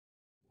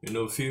You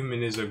know, a few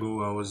minutes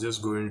ago, I was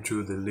just going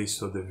through the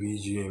list of the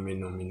VGMA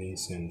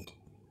nominees, and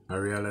I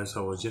realized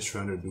I was just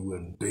trying to do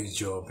a big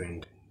job,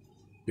 and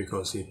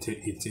because it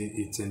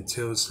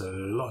entails a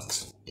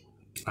lot.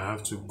 I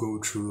have to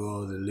go through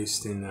all the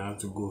listing. I have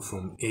to go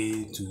from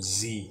A to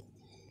Z,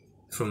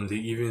 from the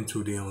even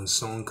to the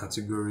unsung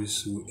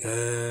categories to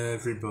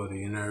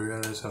everybody, and I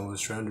realized I was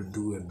trying to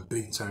do a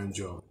big time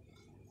job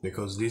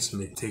because this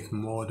may take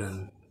more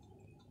than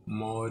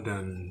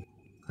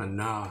an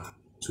hour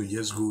to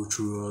just go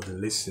through all the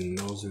listing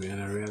also,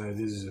 and I realized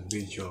this is a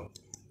big job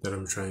that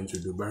I'm trying to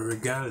do. But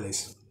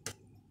regardless,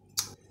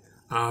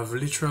 I've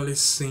literally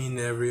seen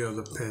every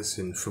other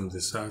person from the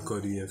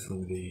Sarkodie,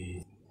 from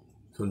the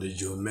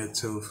Joe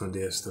Metal, from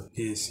the Esther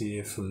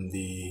PCA, from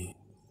the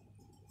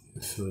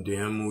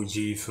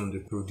MOG, from the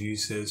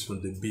producers,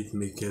 from the beat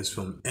makers,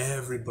 from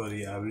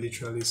everybody. I've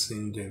literally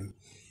seen them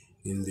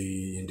in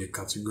the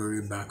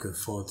category back and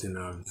forth, and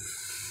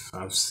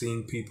I've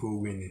seen people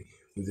winning,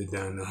 with the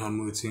Dan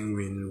Hamilton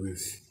winning,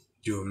 with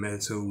Joe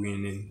Metal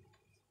winning,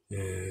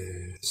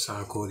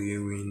 Sarkodie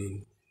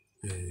winning,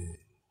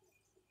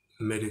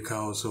 Medical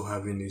also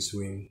having his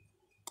win.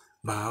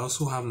 But I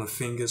also have my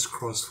fingers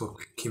crossed for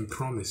Kim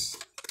Promise.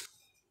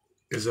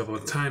 It's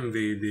about time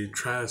they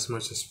try as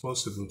much as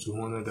possible to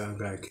honor that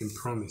guy, Kim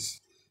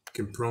Promise.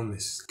 Kim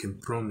Promise, Kim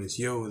Promise.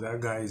 Yo,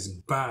 that guy is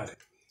bad.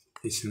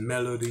 His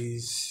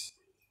melodies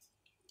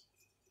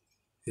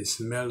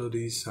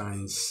are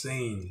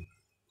insane.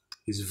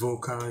 His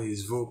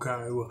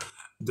vocal.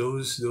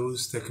 Those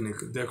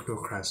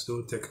technocrats,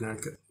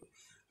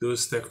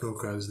 those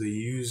technocrats, they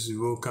use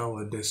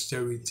vocal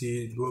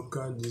dexterity,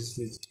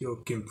 yo,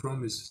 Kim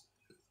Promise.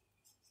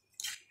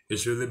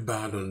 It's really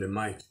bad on the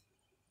mic.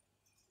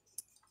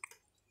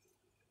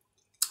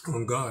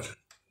 On God.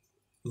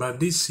 But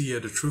this year,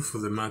 the truth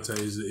of the matter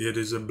is, it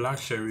is a black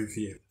sheriff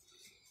year.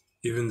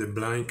 Even the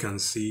blind can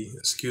see,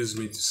 excuse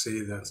me to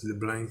say that, the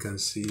blind can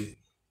see,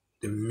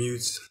 the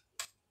mute,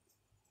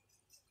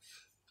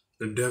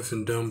 the deaf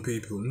and dumb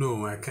people.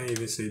 No, I can't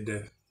even say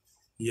deaf.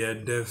 Yeah,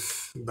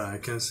 deaf, but I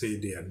can't say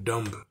they are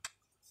dumb.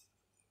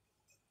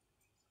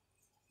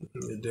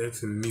 The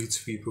deaf and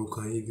mute people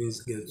can even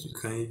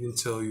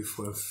tell you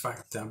for a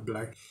fact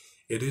that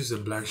it is a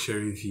black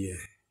sheriff year.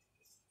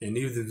 And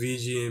if the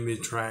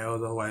VGMA try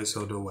otherwise,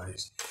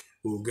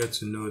 we'll get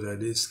to know that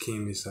this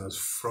scheme is as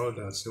fraud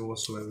as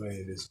whatsoever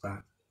it is.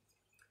 But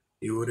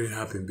it wouldn't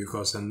happen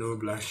because I know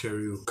Black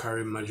Sherry will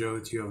carry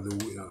majority of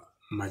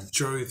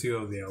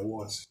the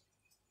awards.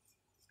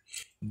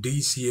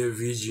 This year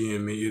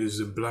VGMA, it is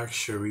the Black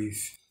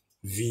Sherif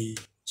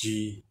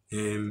VGMA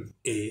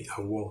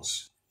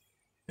Awards.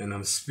 And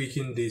I'm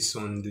speaking this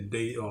on the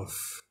day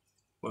of,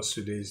 what's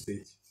today's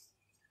date?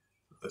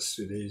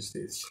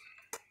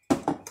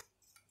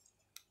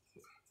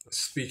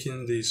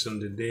 Speaking this on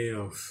the day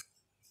of,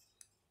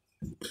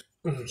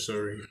 I'm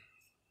sorry.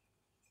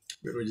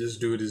 Let me just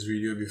do this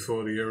video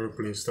before the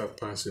aeroplane start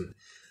passing.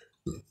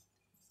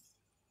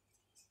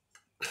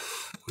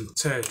 On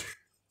 3rd,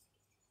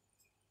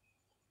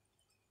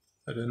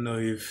 I don't know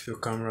if your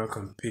camera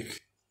can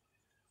pick.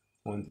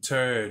 On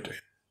 3rd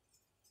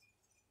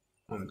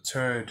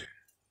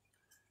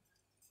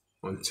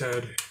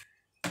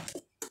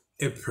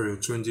April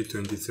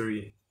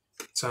 2023,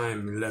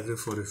 time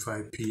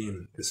 11:45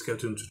 p.m. It's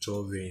scheduled to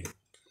 12 a.m.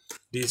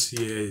 This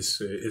year is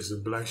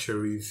the Black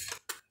Sherif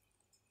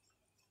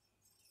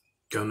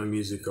Ghana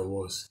Music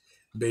Awards,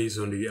 based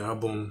on the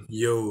album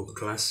Yo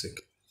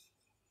Classic,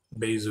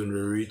 based on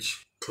the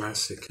Rich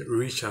Classic.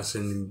 Rich has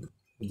in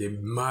the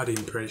mad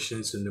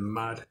impressions and the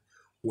mad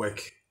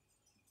work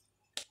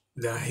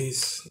that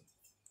his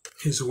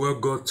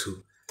work got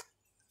to,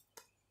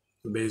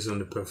 based on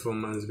the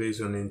performance,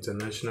 based on the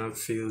international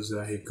fields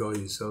that he got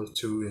himself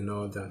to and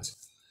all that.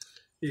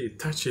 Hey,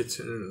 touch it.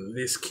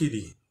 This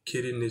Kitty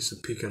needs to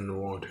pick an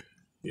award.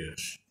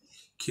 Yes,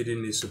 Kitty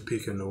needs to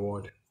pick an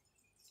award.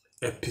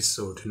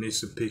 Episode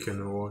needs to pick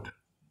an award.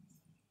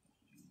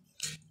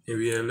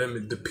 And yeah,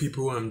 the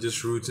people I'm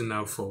just rooting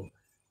out for.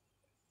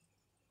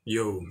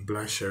 Yo,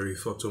 Black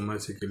Sherif,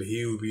 automatically,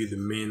 he will be the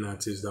main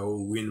artist that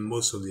will win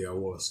most of the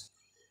awards.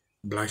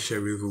 Black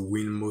Sherif will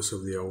win most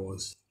of the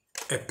awards.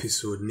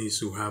 Episode needs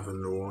to have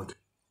an award.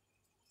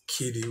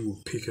 Kitty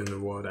will pick an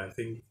award, I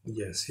think.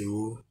 Yes, he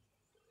will.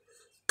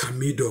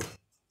 Camido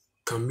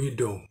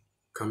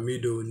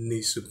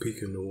needs to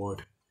pick an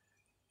award.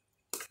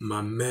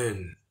 My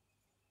man,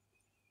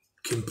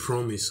 Kim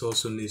Promise,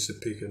 also needs to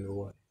pick an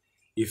award.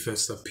 If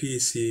Esther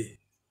PCA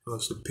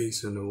also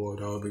picks an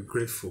award, I'll be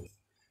grateful,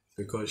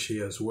 because she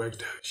has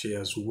worked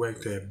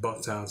her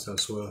butt out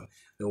as well.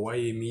 The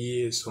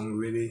YMEA song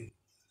really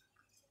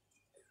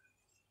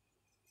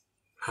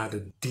had a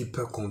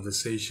deeper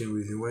conversation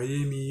with him.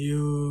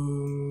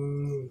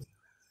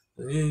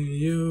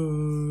 YMEA.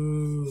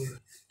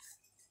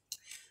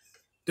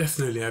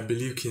 Definitely, I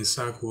believe King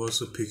Sak will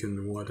also pick an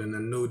award, and I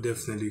know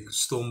definitely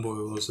Stoneboy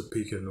will also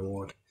pick an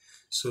award.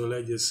 So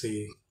let's just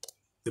say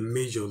the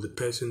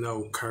person that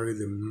will carry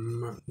the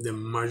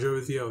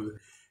majority of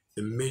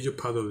the major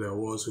part of the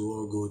awards will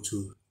all go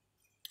to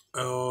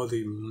all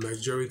the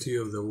majority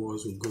of the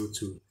awards will go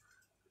to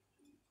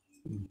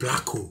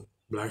Black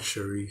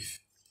Sherif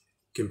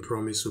can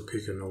promise to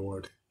pick an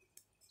award.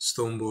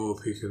 Stoneball will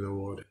pick an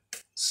award.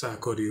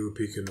 Sarkodie will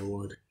pick an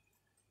award.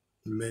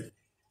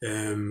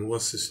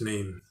 What's his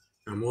name?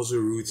 I'm also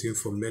rooting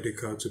for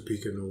Medical to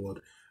pick an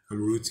award. I'm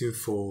rooting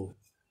for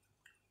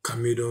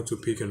Camido to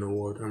pick an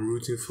award. I'm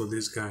rooting for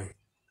this guy.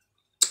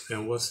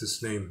 And what's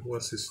his name?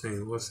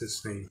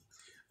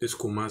 This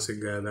Kumasi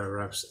guy that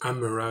raps.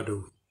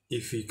 Amirado.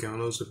 If he can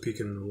also pick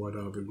an award,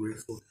 I'll be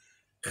grateful.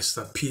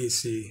 Esther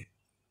PAC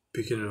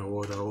picking an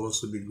award, I'll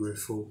also be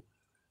grateful.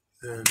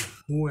 And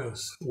who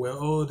else? Well,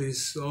 all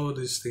these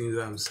things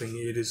I'm saying,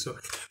 it is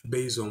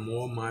based on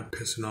all my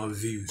personal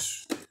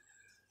views.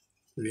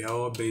 They are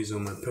all based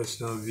on my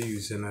personal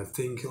views, and I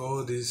think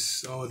all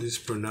this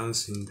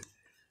pronouncing,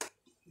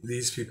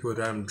 these people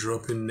that I'm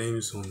dropping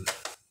names on,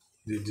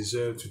 they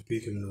deserve to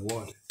pick an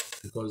award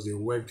because they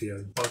worked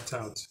their butt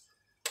out.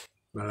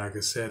 But like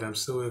I said, I'm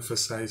still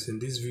emphasizing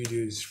this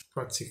video is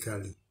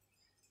practical.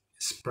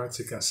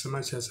 As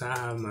much as I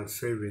have my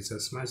favorites,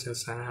 as much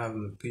as I have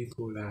my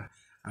people that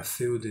I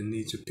feel the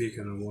need to pick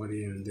an award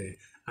here and there,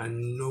 I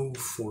know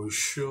for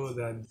sure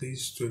that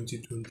these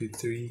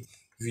 2023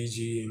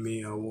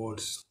 Vgma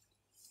awards,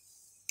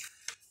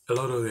 a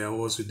lot of the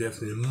awards will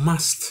definitely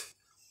must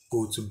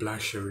go to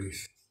Black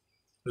Sherif.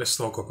 Let's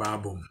talk about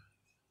album.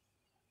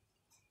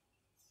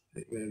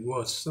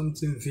 What?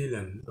 Something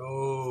villain.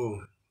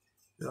 Oh,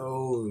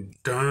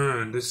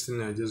 darn, this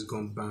thing I just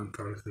gone back.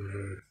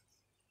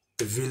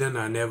 The villain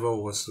I never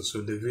was.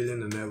 So the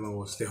villain I never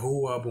was. The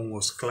whole album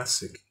was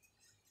classic.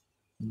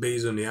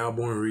 Based on the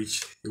album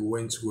reach, it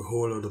went to a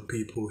whole lot of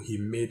people. He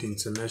made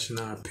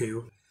international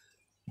appeal.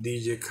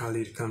 DJ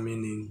Khaled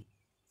coming in,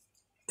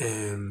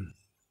 and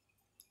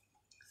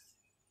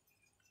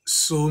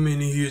so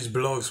many huge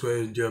blogs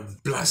where you're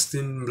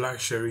blasting Black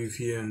Sherif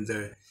here and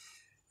there,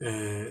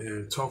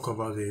 and talk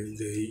about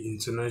the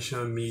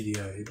international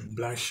media.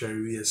 Black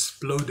Sherif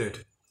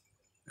exploded.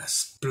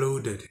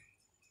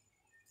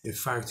 In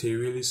fact, he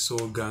really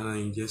sold Ghana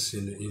in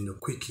the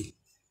quickie.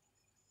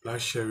 Black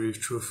Sherif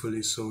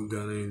truthfully sold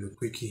Ghana in the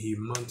quickie. He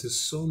mounted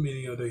so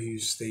many other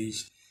huge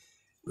stage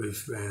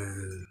with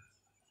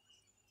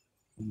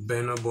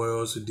Burna Boy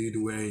also did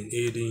well in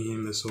aiding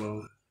him as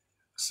well.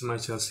 As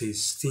much as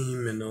his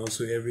team and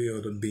also every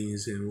other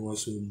beings and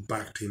also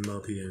backed him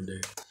up here and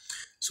there.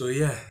 So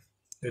yeah,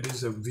 it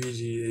is a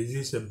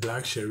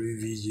Black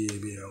Sherif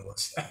VGA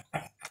awards.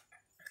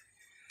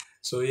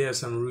 So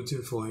yes, I'm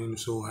rooting for him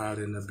so hard,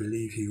 and I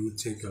believe he would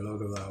take a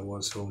lot of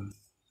awards home.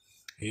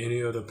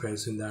 Any other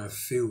person that I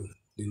feel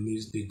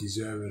they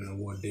deserve an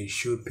award, they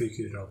should pick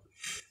it up.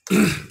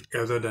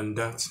 Other than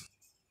that,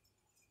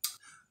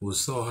 we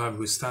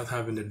start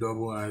having the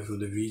double eye for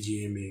the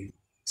VGMA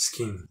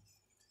scheme.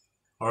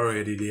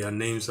 Already their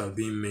names are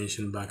being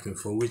mentioned back and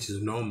forth, which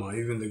is normal.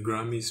 Even the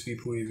Grammys,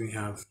 people even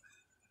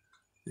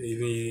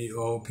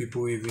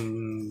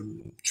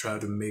try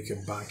to make a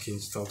backing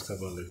talks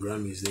about the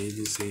Grammys. They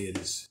even say it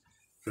is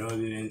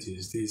fraudulent,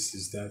 is this,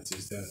 is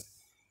that.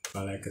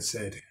 But like I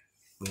said,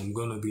 I'm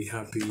gonna be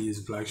happy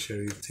is Black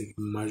Sherif take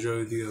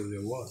majority of the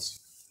awards.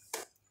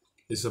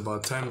 It's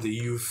about time the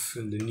youth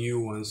and the new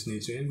ones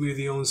need to. And with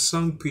the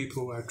unsung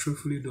people, I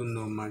truthfully don't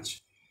know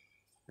much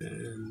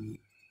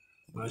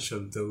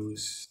of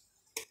those.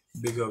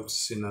 Big up to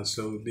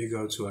Sinaso, big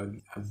up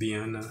to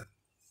Abiana,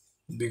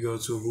 big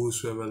up to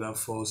whosoever that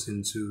falls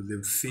into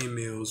the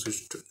females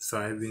who's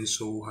thriving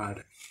so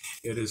hard.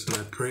 It is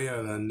my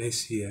prayer that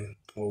next year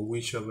or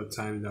whichever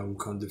time that will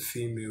come, the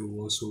female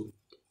also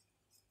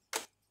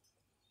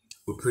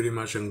will pretty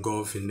much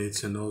engulf in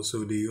it, and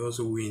also they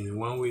also win in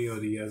one way or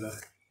the other.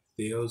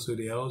 They are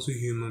also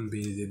human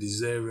beings. They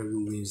deserve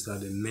every wins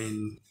that the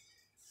men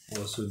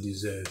also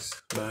deserves.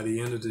 But at the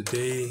end of the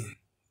day,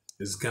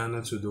 it's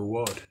Ghana to the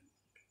world.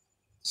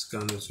 It's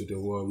Ghana to the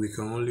world. We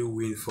can only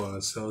win for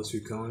ourselves. We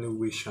can only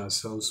wish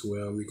ourselves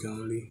well. We can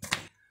only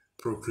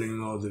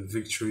proclaim all the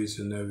victories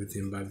and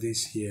everything. But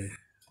this year,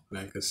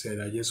 like I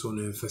said, I just want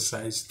to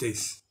emphasize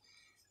this.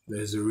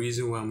 There's a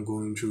reason why I'm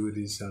going through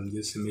this. I'm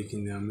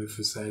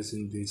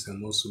emphasizing this.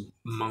 I'm also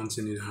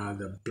mounting it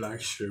harder. Black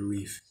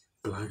Sherif,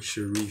 Black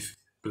Sherif,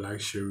 Black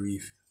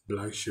Sherif,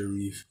 Black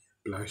Sherif,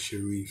 Black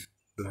Sherif,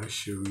 Black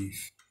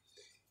Sherif.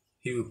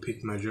 He will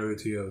pick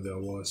majority of the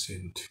awards,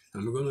 and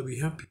I'm gonna be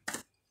happy.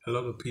 A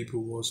lot of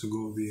people will also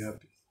go be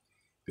happy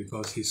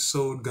because he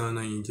sold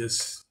Ghana in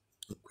just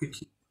a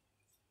quickie.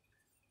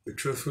 We're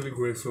truthfully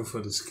grateful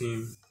for the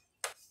scheme.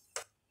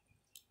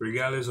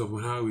 Regardless of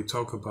how we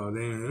talk about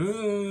them,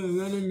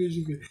 Ghana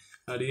music.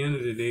 At the end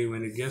of the day,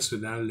 when it gets to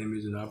that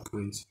limit and that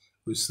point,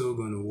 we're still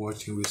going to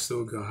watch and we're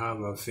still going to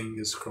have our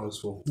fingers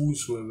crossed for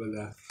whosoever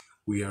that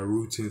we are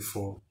rooting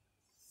for.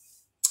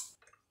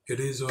 It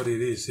is what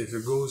it is. If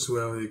it goes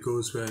well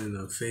in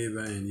our favor,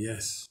 and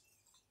yes,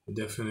 we're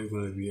definitely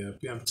going to be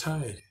happy. I'm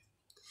tired.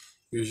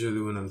 Usually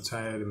when I'm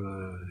tired,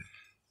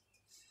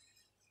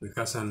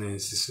 because I'm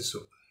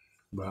so.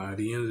 But at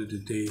the end of the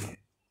day,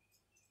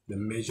 the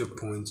major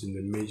point and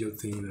the major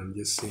thing I'm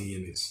just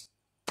saying is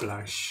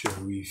Black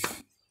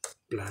Sherif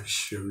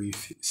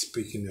BLACKSHERIF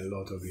speaking a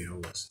lot of your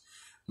words.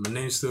 My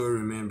name still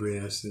remains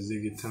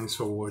ARTISTE. Thanks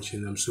for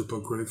watching. I'm super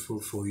grateful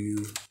for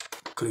you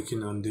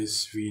clicking on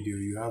this video.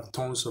 You have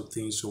tons of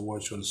things to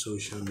watch on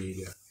social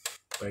media,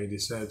 but you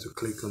decided to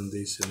click on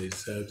this and you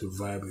decided to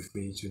vibe with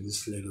me to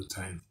this little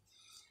time.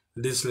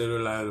 This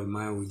little light of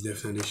mine will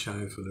definitely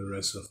shine for the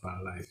rest of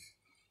our life.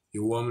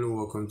 You're warmly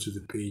welcome to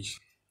the page.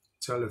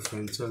 Tell a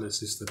friend, tell a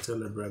sister,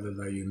 tell a brother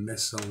that you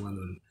met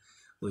someone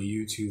on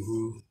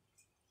YouTube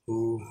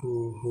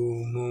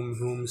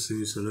whom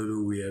seems a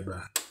little weird,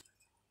 but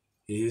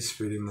he is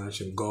pretty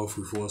much engulfed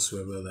with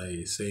whatsoever that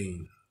he's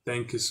saying.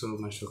 Thank you so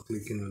much for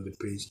clicking on the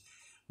page.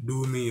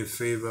 Do me a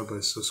favor by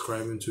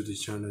subscribing to the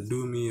channel.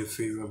 Do me a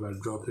favor by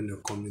dropping a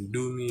comment.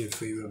 Do me a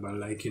favor by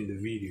liking the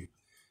video.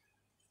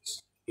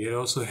 It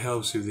also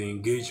helps with the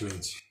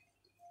engagement.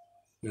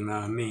 You know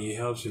what I mean? It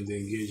helps with the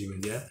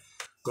engagement, yeah?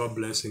 God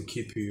bless and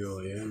keep you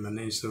all, yeah? My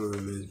name still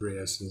remains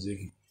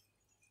ARTISTE.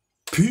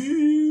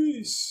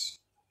 Peace!